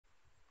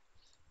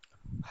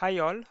Hi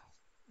all,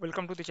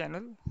 welcome to the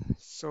channel.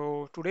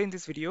 So today in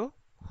this video,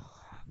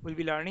 we'll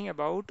be learning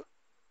about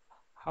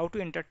how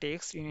to enter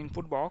text in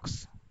input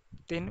box.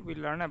 Then we'll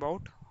learn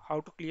about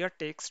how to clear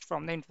text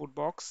from the input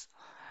box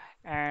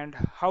and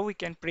how we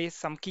can press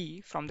some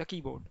key from the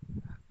keyboard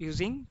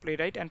using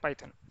Playwright and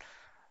Python.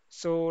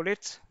 So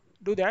let's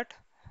do that.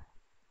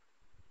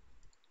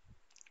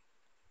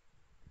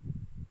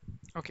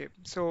 Okay,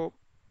 so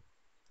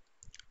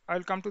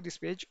I'll come to this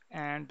page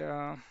and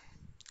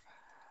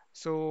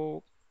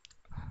so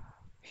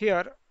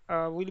here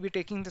we'll be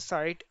taking the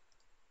site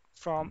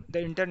from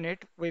the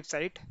internet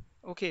website.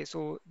 Okay,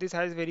 so this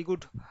has very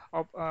good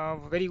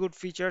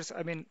features.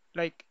 I mean,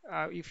 like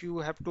if you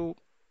have to,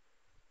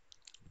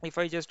 if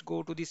I just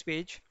go to this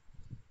page,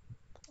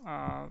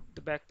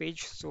 the back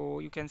page, so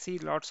you can see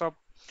lots of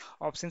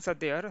options are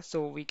there.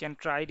 So we can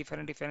try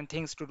different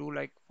things to do.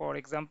 Like for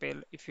example,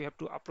 if you have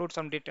to upload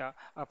some data,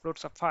 upload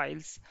some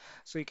files,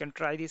 so you can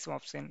try this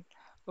option.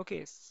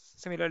 Okay,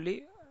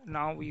 similarly,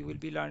 now we will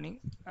be learning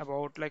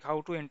about like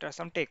how to enter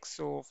some text.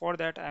 So for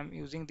that, I'm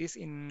using this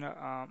in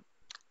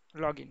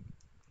login,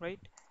 right?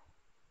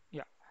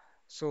 Yeah.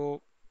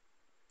 So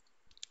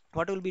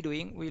what we'll be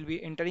doing, we'll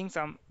be entering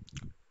some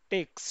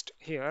text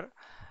here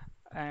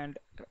and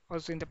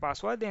also in the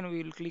password. Then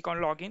we will click on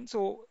login.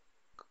 So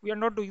we are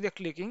not doing the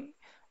clicking,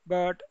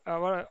 but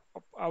our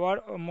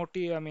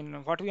motive, I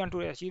mean, what we want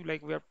to achieve,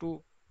 like we have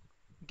to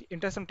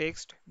enter some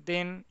text,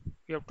 then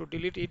we have to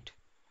delete it.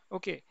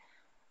 Okay,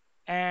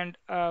 and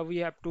we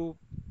have to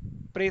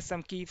press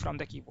some key from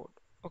the keyboard.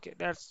 Okay,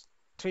 that's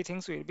three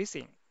things we will be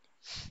seeing.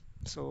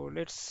 So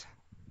let's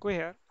go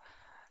here.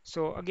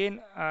 So again,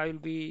 I will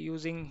be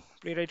using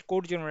Playwright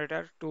code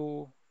generator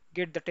to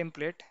get the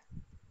template.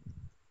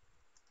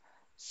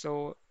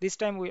 So this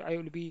time I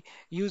will be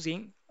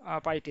using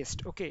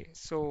PyTest. Okay,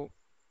 so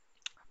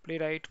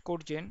Playwright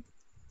code gen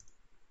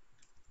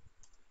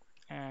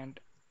and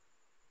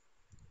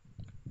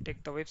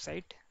take the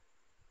website.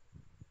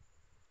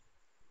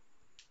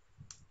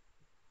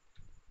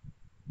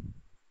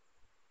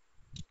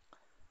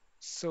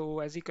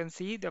 So as you can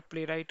see, the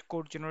Playwright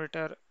code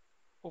generator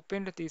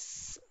opened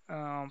this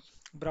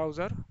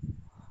browser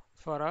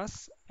for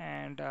us,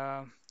 and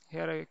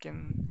here I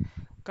can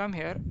come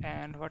here,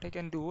 and what I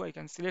can do, I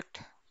can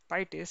select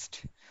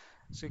PyTest.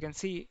 So you can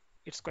see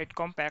it's quite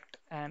compact,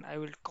 and I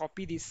will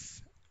copy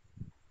this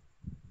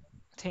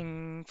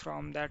thing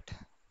from that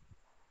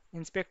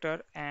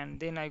inspector, and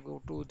then I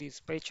go to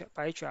this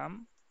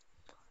PyCharm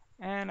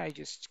and I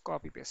just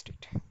copy paste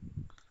it.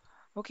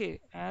 Okay,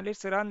 and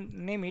let's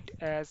name it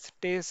as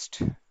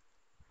test,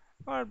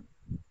 or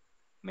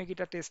make it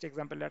a test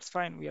example. That's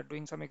fine. We are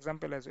doing some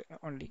example as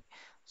only,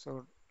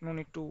 so no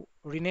need to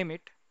rename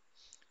it.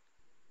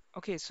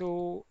 Okay,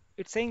 so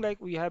it's saying like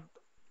we have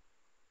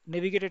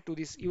navigated to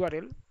this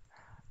URL.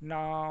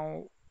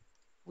 Now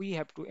we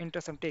have to enter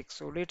some text.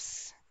 So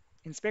let's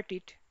inspect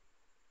it,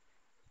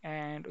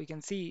 and we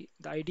can see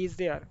the ID is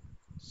there.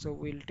 So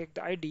we'll take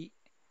the ID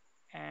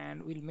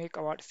and we'll make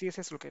our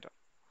CSS locator.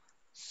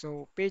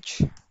 So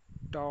page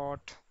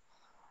dot,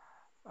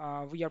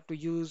 we have to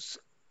use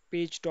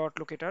page dot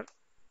locator,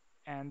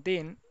 and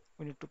then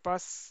we need to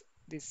pass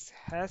this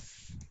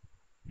hash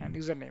and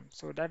username.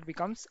 So that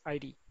becomes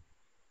ID.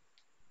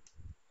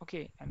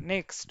 Okay, and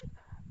next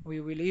we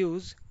will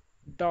use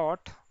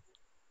dot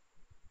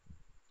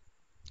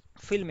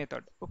fill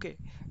method. Okay,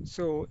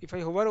 so if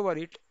I hover over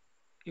it,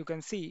 you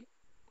can see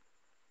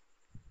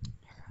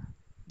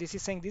this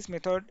is saying this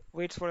method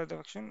waits for the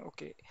action.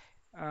 Okay,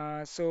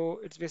 so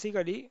it's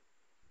basically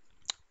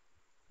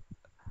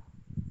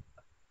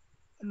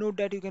note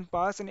that you can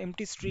pass an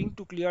empty string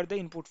to clear the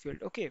input field.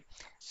 Okay,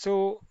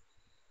 so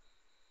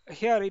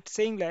here it's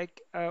saying like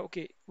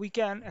okay, we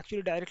can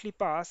actually directly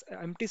pass an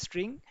empty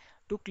string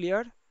to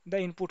clear the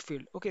input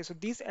field. Okay, so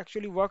this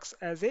actually works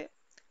as a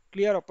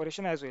clear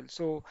operation as well.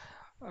 So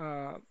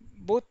uh,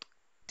 both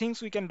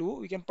things we can do,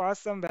 we can pass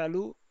some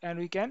value and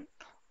we can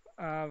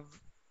uh,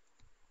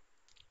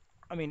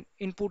 I mean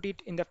input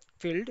it in the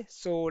field.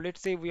 So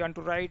let's say we want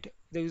to write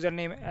the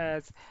username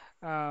as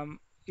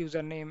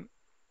username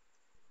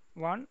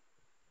one.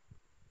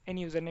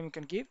 Any username you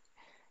can give.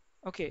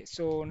 Okay,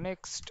 so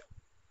next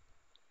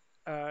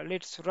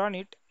let's run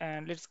it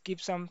and let's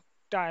give some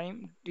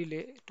time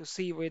delay to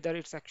see whether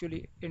it's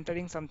actually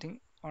entering something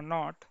or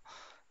not.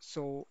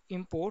 So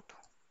import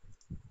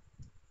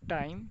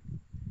time.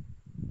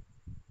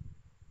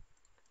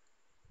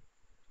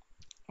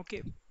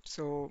 Okay,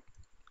 so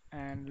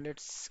and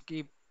let's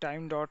keep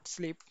time dot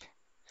sleep.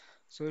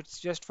 So it's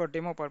just for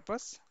demo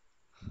purpose.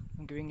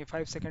 I'm giving a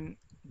 5-second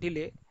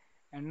delay,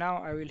 and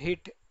now I will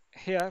hit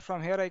here.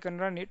 From here I can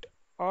run it,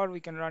 or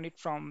we can run it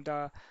from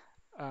the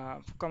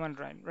command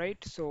line, right?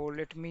 So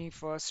let me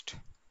first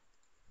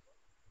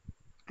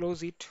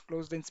close it,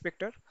 close the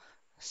inspector.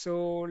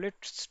 So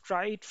let's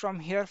try it from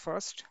here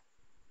first.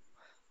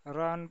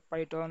 Run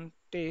Python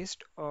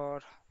test,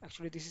 or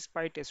actually this is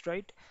PyTest,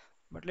 right?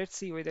 But let's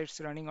see whether it's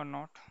running or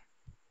not.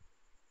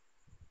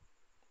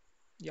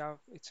 Yeah,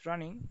 it's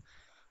running,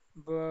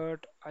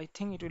 but I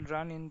think it will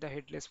run in the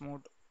headless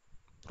mode.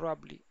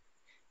 probably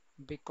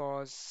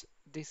because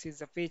this is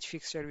the page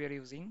fixture we are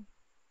using.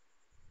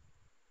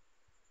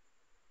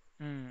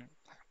 Hmm.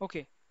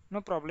 Okay,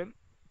 no problem.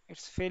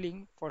 It's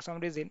failing for some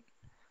reason,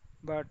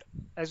 but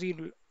as we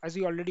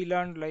already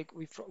learned, like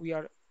we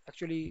are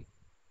actually,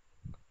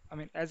 I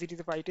mean, as it is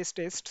a PyTest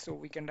test, so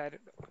we can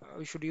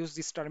we should use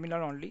this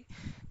terminal only.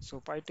 So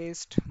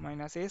PyTest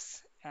minus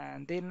s,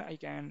 and then I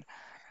can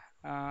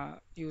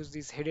use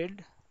this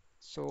headed.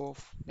 So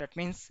that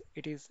means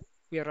it is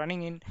we are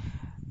running in,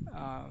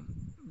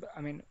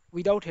 I mean,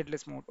 without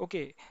headless mode.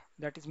 Okay,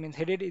 that is means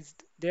headed is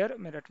there.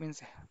 That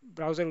means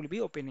browser will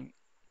be opening.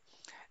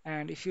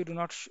 And if you do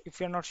not, if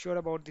you're not sure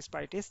about this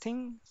PyTest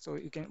thing, so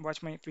you can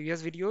watch my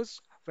previous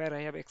videos where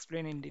I have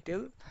explained in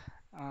detail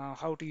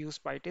how to use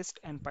PyTest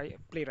and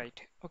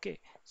Playwright. Okay,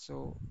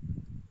 so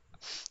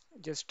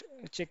just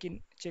check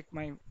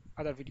my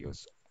other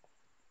videos.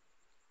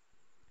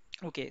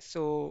 Okay,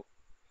 so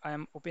I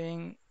am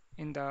opening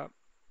in the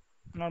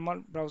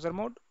normal browser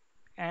mode,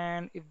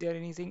 and if there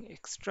anything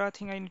extra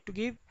thing I need to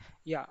give,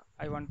 yeah,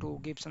 I want to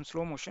give some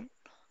slow motion.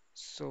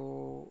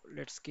 So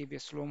let's give a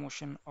slow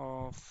motion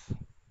of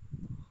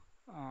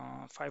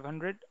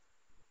 500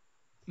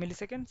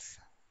 milliseconds.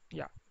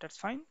 Yeah, that's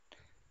fine.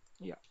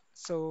 Yeah,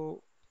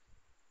 so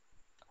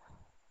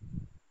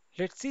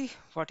let's see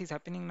what is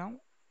happening now.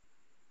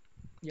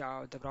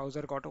 Yeah, the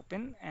browser got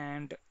open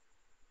and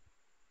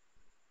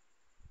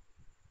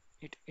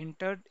it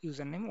entered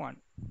username 1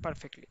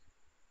 perfectly.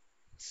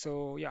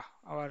 So yeah,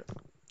 our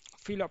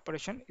fill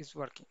operation is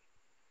working.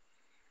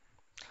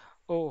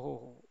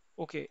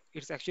 Okay,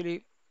 it's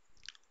actually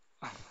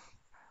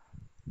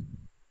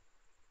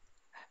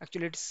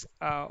actually it's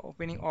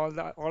opening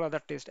all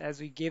other tests as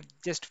we gave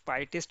just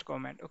PyTest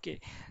command. Okay,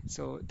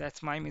 so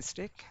that's my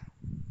mistake.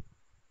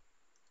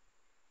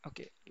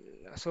 Okay,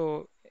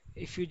 so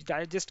if you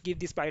just give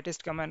this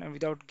PyTest command and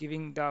without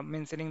giving the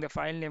mentioning the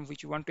file name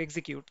which you want to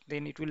execute,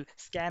 then it will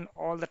scan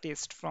all the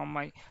tests from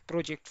my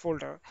project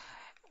folder,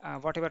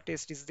 whatever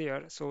test is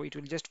there. So it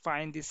will just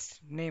find this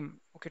name,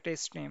 okay,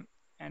 test name,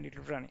 and it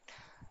will run it.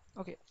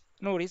 Okay,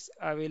 no worries.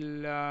 I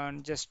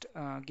will just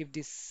give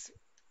this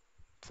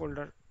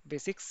folder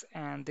basics,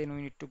 and then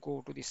we need to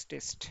go to this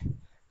test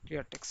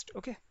clear text.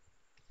 Okay,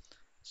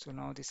 so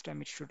now this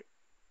time it should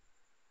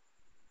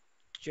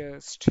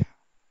just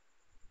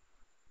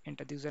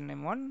enter the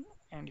username 1,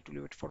 and it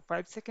will wait for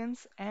 5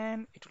 seconds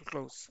and it will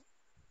close.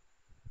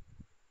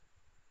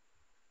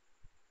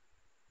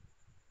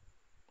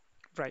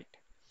 Right.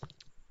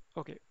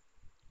 Okay,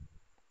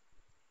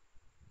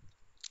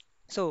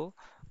 so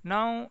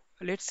now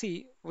let's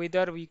see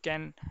whether we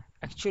can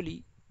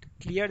actually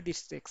clear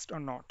this text or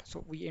not.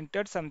 So we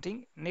entered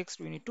something, next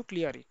we need to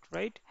clear it,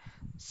 right?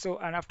 So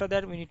and after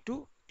that we need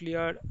to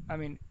clear, I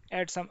mean,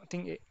 add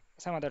something,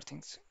 some other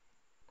things.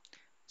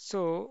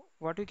 So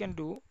what we can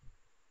do,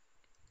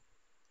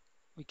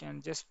 we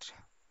can just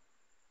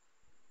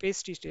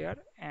paste it here,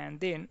 and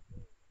then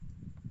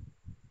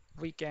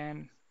we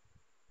can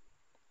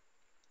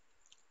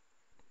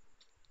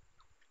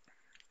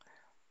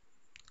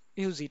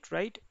use it,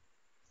 right?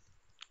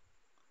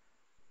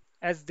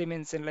 As they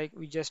mentioned, like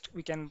we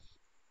can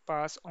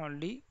pass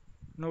only,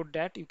 note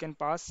that you can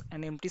pass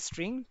an empty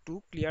string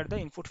to clear the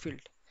input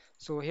field.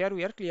 So here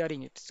we are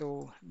clearing it.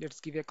 So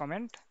let's give a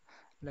comment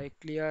like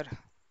clear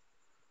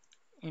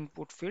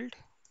input field.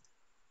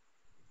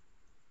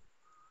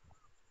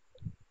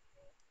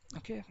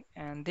 Okay,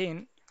 and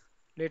then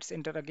let's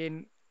enter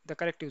again the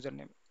correct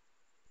username.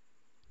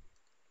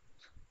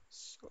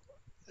 So,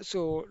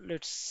 so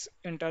let's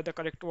enter the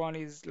correct one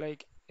is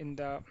like in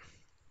the,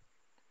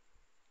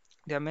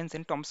 they have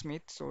mentioned Tom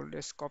Smith. So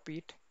let's copy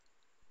it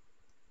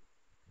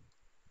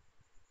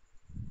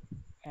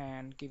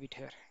and give it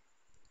here.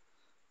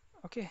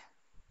 Okay,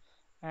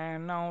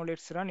 and now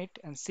let's run it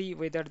and see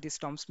whether this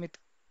Tom Smith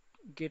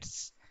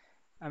gets,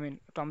 I mean,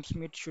 Tom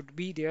Smith should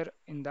be there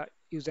in the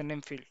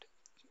username field.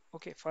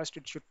 Okay, first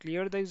it should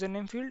clear the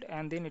username field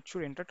and then it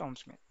should enter Tom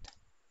Smith.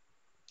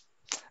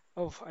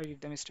 Oh, I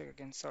did the mistake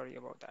again. Sorry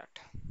about that.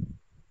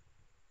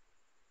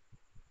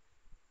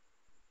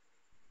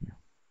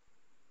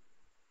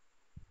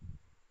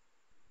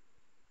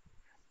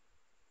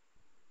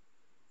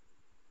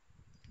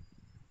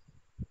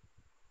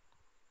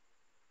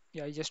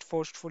 Yeah, I just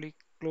forcefully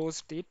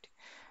closed it.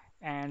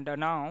 And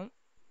now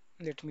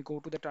let me go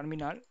to the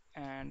terminal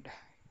and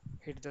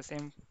hit the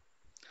same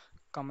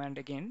command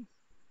again.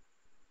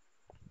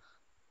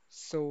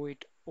 So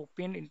it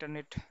opened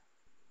Internet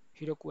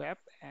Heroku app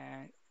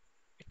and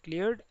it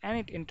cleared and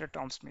it entered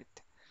Tom Smith.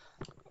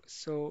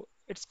 So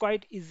it's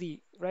quite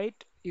easy, right?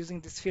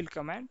 Using this fill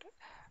command,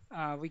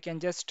 we can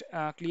just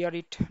clear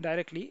it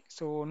directly.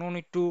 So no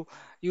need to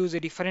use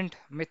a different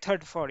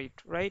method for it,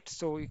 right?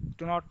 So you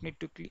do not need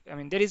to, I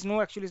mean, there is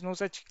no actually no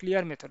such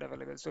clear method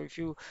available. So if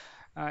you,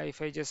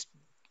 if I just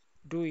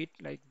do it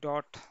like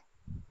dot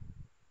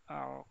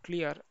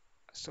clear,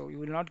 so you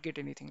will not get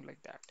anything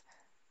like that.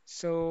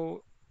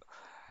 So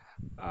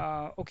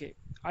okay,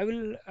 I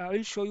will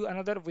show you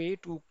another way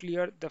to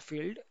clear the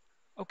field.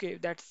 Okay,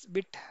 that's a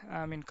bit,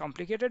 I mean,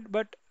 complicated,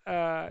 but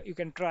you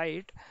can try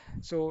it.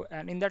 So,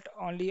 and in that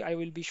only I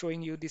will be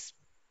showing you this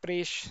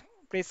press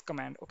press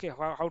command. Okay,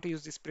 how to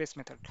use this press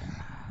method.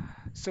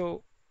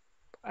 So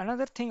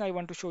another thing I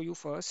want to show you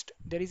first,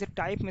 there is a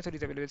type method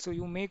is available. So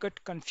you may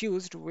get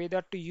confused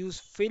whether to use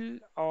fill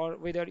or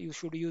whether you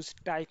should use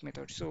type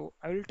method. So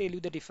I will tell you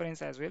the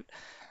difference as well.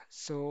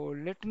 So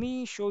let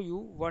me show you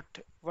what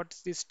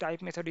this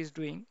type method is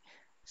doing.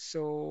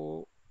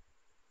 So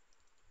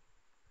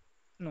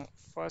no,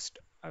 first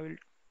I will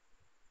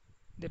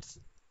let's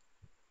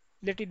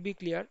let it be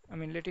clear. I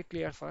mean, let it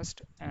clear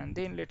first, and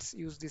then let's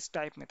use this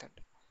type method.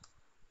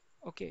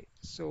 Okay,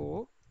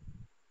 so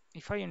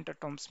if I enter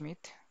Tom Smith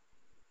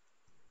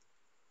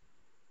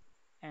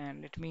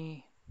and let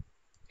me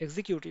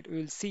execute it, we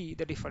will see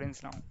the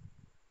difference now.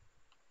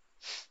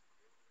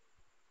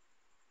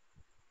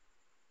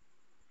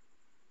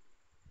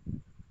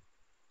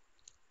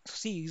 So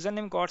see,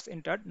 username got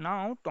entered.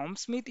 Now Tom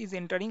Smith is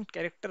entering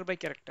character by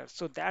character.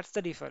 So that's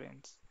the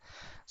difference.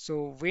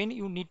 So when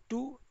you need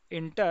to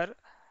enter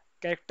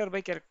character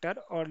by character,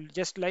 or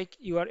just like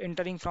you are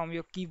entering from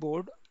your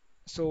keyboard,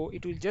 so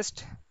it will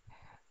just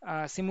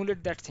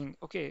simulate that thing.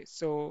 Okay,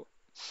 so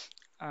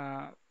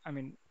I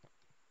mean,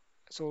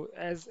 so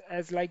as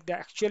like the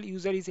actual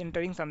user is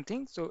entering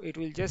something, so it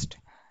will just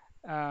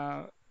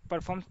uh,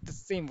 perform the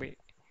same way.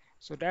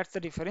 So that's the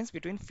difference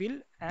between fill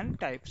and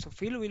type. So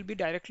fill will be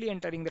directly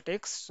entering the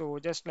text, so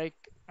just like,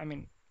 I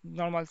mean,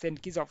 normal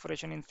send keys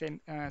operation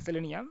in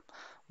Selenium,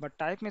 but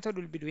type method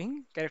will be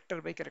doing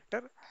character by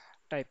character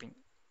typing.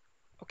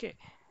 Okay,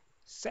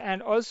 so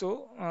and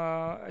also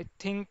I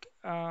think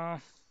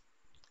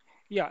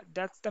yeah,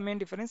 that's the main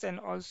difference. And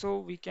also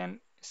we can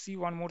see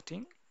one more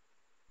thing.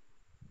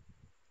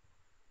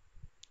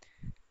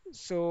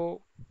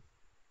 So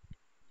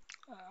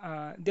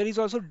there is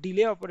also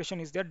delay operation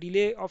is there,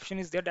 delay option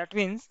is there. That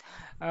means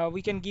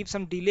we can give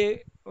some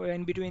delay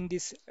in between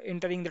this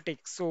entering the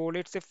text. So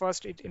let's say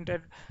first it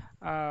entered,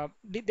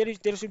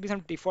 there should be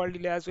some default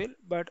delay as well,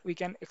 but we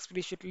can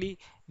explicitly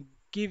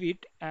give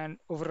it and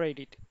override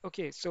it.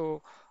 Okay,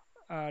 so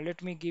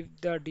let me give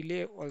the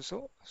delay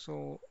also,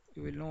 so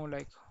you will know,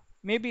 like,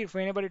 maybe if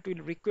whenever it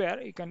will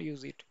require you can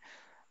use it.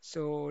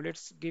 So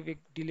let's give a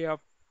delay of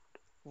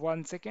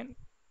 1 second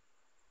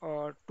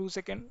or 2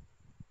 second.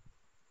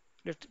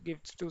 Let's give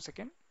 2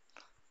 second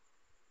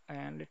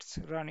and let's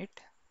run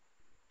it.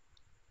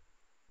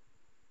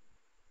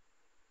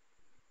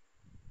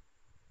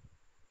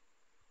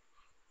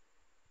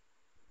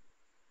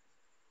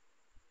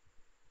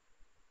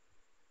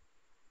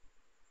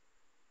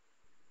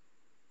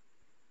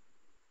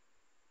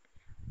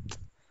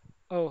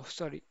 Oh,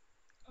 sorry.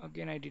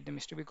 Again, I did the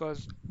mistake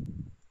because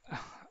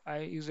I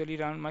usually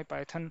run my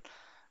Python,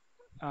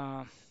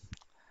 uh,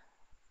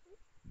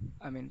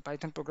 I mean,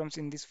 Python programs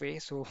in this way,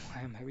 so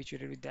I am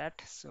habituated with that.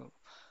 So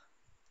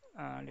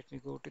let me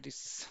go to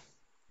this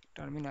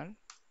terminal.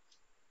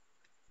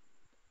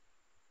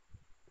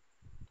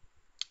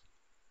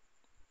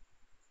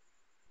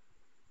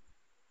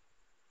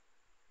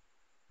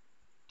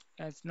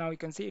 As now you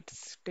can see,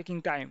 it's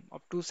taking time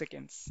of 2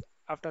 seconds.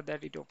 After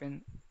that, it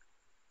open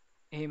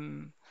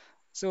him.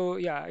 So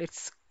yeah,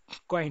 it's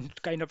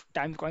quite kind of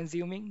time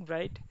consuming,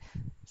 right?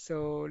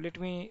 So let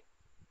me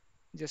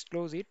just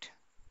close it,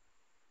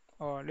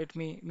 or let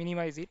me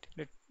minimize it.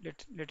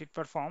 Let it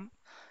perform.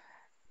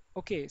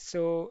 Okay,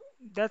 so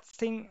that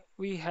thing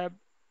we have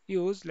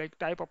used like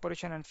type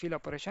operation and fill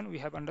operation. We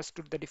have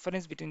understood the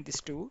difference between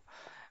these two.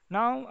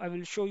 Now I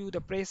will show you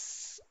the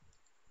press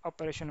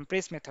operation and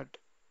press method.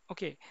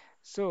 Okay,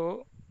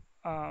 so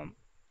um,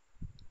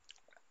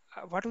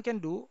 what we can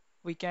do,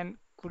 we can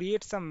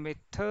create some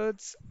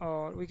methods,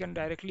 or we can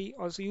directly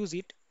also use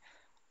it.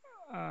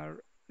 Uh,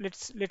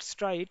 let's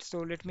try it. So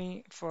let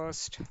me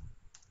first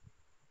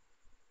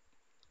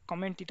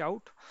comment it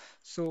out.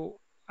 So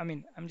I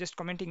mean, I'm just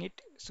commenting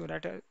it so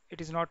that it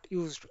is not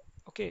used,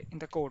 okay, in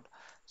the code.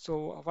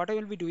 So what I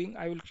will be doing,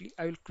 I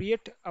will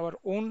create our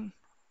own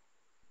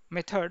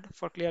method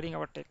for clearing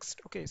our text.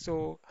 Okay,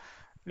 so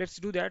let's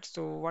do that.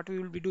 So what we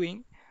will be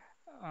doing,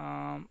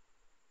 um,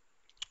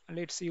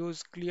 let's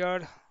use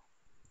clear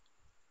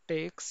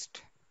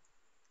text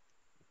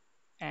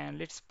and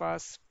let's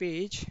pass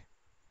page,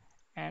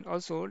 and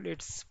also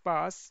let's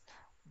pass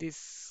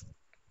this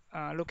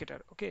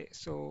locator. Okay,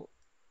 so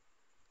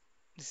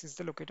this is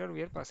the locator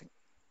we are passing,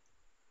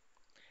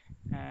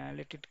 and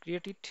let it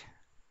create it.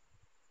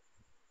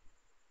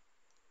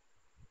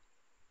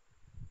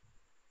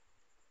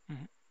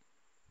 Mhm.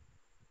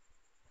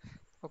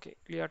 Okay,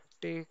 clear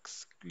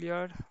text,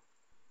 clear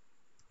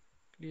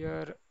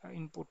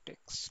input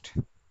text.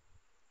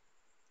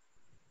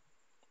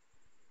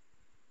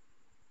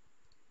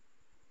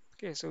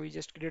 Okay, so we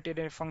just created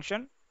a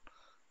function,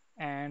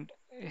 and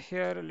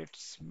here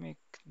let's make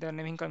the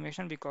naming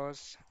convention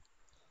because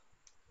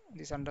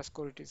this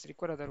underscore it is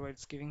required, otherwise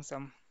it's giving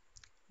some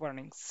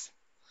warnings.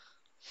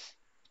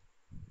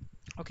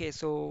 Okay,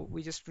 so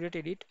we just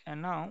created it,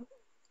 and now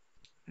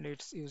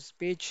let's use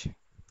page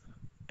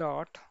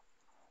dot.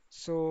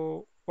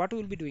 So what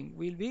we'll be doing,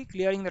 we'll be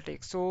clearing the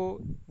text.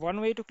 So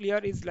one way to clear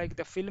is like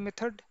the fill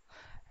method,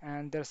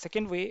 and the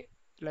second way,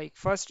 like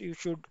first you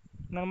should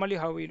normally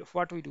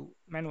what we do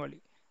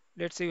manually.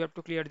 Let's say you have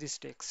to clear this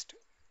text.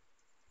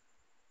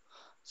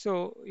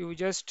 So you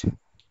just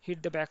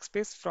hit the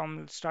backspace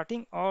from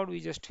starting, or we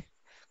just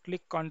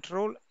click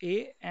Control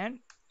A and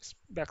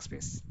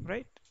backspace,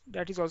 right?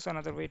 That is also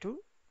another way to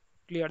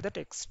clear the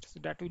text, so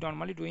that we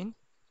normally do in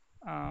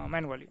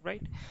manually,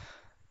 right?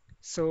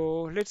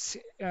 So let's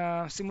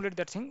simulate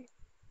that thing.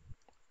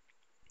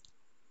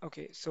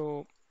 Okay,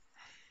 so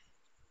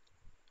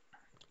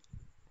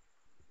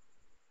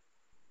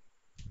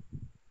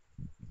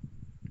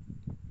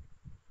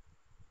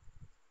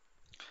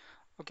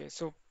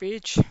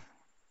page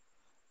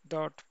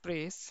dot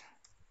press.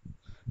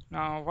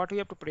 Now what we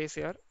have to press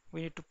here,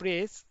 we need to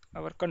press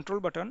our control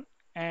button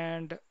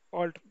and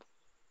alt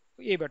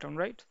A button,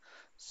 right?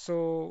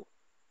 So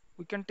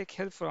we can take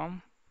help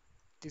from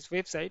this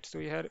website. So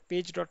here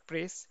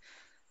page.press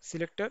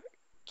selector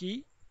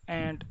key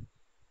and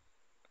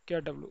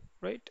KW,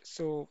 right?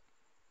 So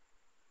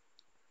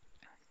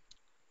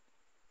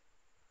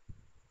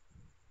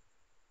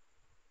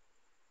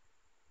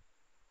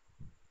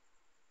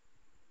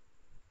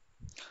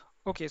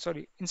okay,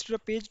 sorry, instead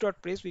of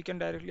page.press we can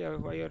directly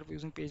wire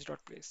using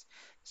page.press.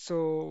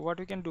 So what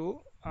we can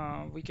do,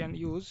 we can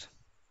use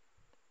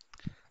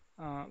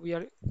we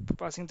are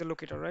passing the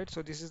locator, right?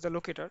 So this is the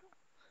locator,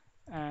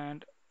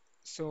 and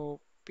so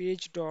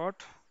page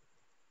dot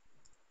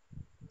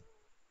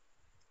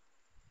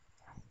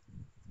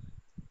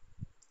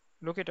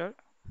locator,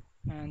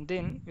 and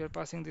then we are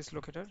passing this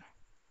locator.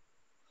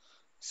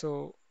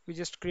 So we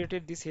just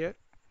created this here,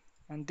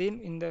 and then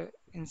in the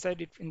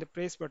inside it in the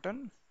press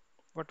button,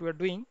 what we are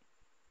doing.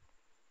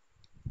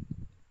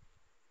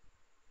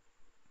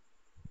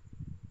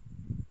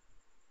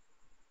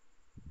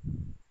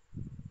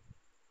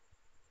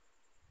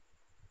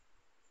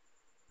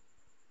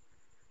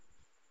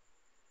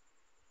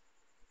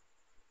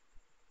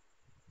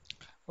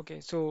 Okay,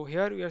 so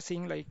here we are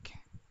seeing like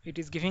it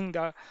is giving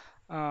the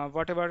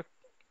whatever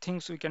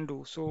things we can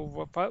do.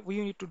 So we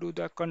need to do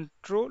the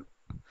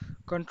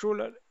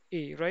controller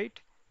A, right?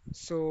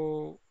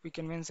 So we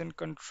can mention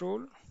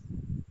control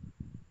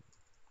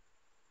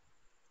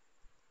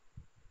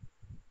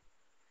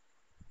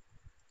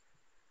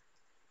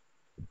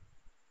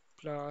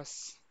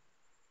plus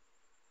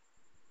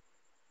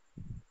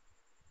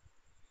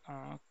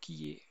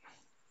key A.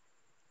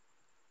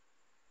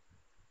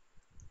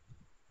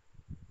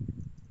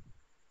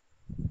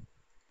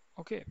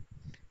 Okay,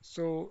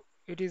 so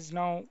it is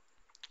now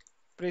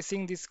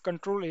pressing this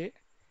control A,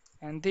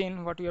 and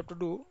then what we have to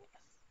do,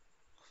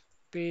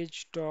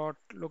 page dot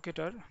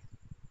locator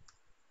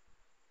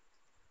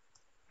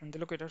and the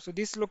locator. So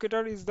this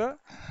locator is the,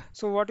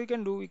 so what we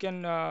can do, we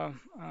can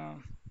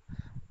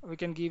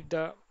give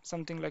the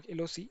something like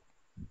LOC,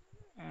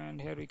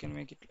 and here we can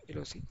make it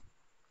LOC,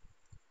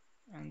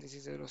 and this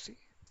is LOC.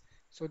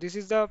 So this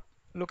is the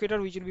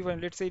locator which will be when,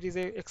 let's say it is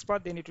a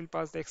XPath, then it will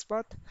pass the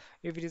XPath.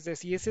 If it is a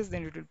CSS,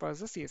 then it will pass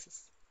the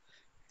CSS.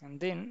 And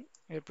then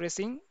we're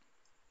pressing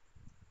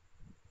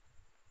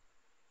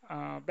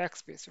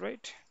backspace,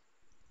 right?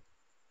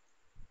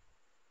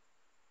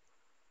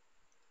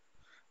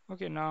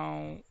 Okay,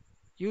 now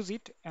use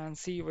it and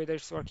see whether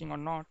it's working or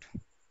not.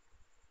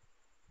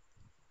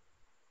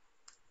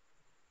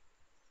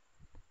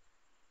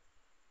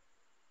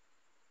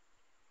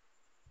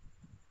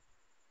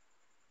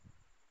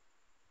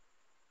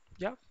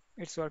 Yeah,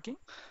 it's working,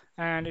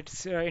 and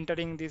it's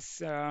entering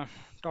this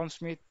Tom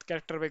Smith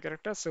character by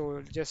character. So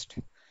we'll just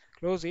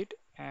close it,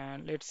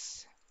 and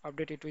let's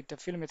update it with the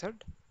fill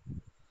method.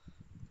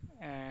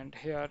 And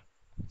here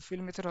fill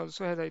method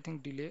also has, I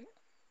think, delay.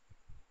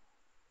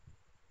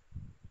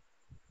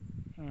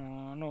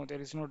 No,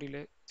 there is no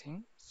delay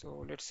thing.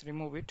 So let's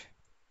remove it,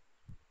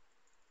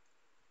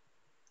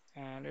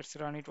 and let's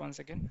run it once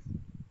again.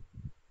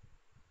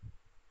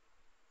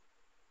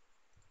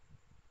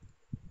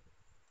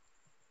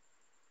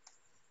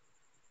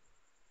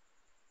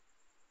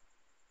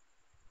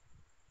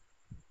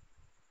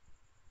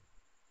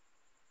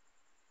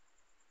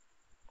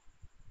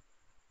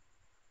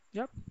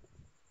 Yep.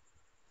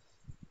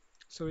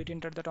 So it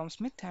entered the Tom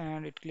Smith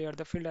and it cleared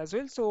the field as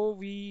well. So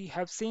we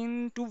have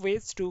seen two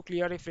ways to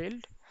clear a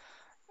field.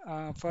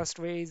 First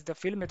way is the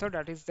fill method,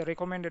 that is the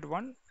recommended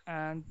one.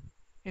 And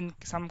in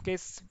some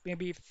case,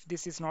 maybe if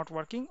this is not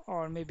working,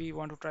 or maybe you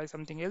want to try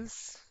something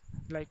else,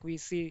 like we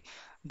see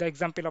the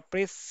example of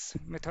press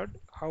method,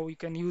 how you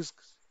can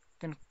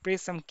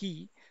press some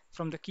key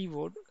from the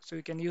keyboard. So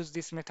you can use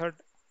this method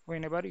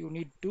whenever you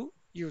need to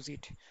use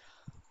it.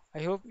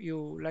 I hope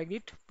you liked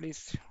it.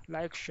 Please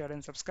like, share,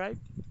 and subscribe.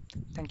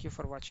 Thank you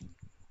for watching.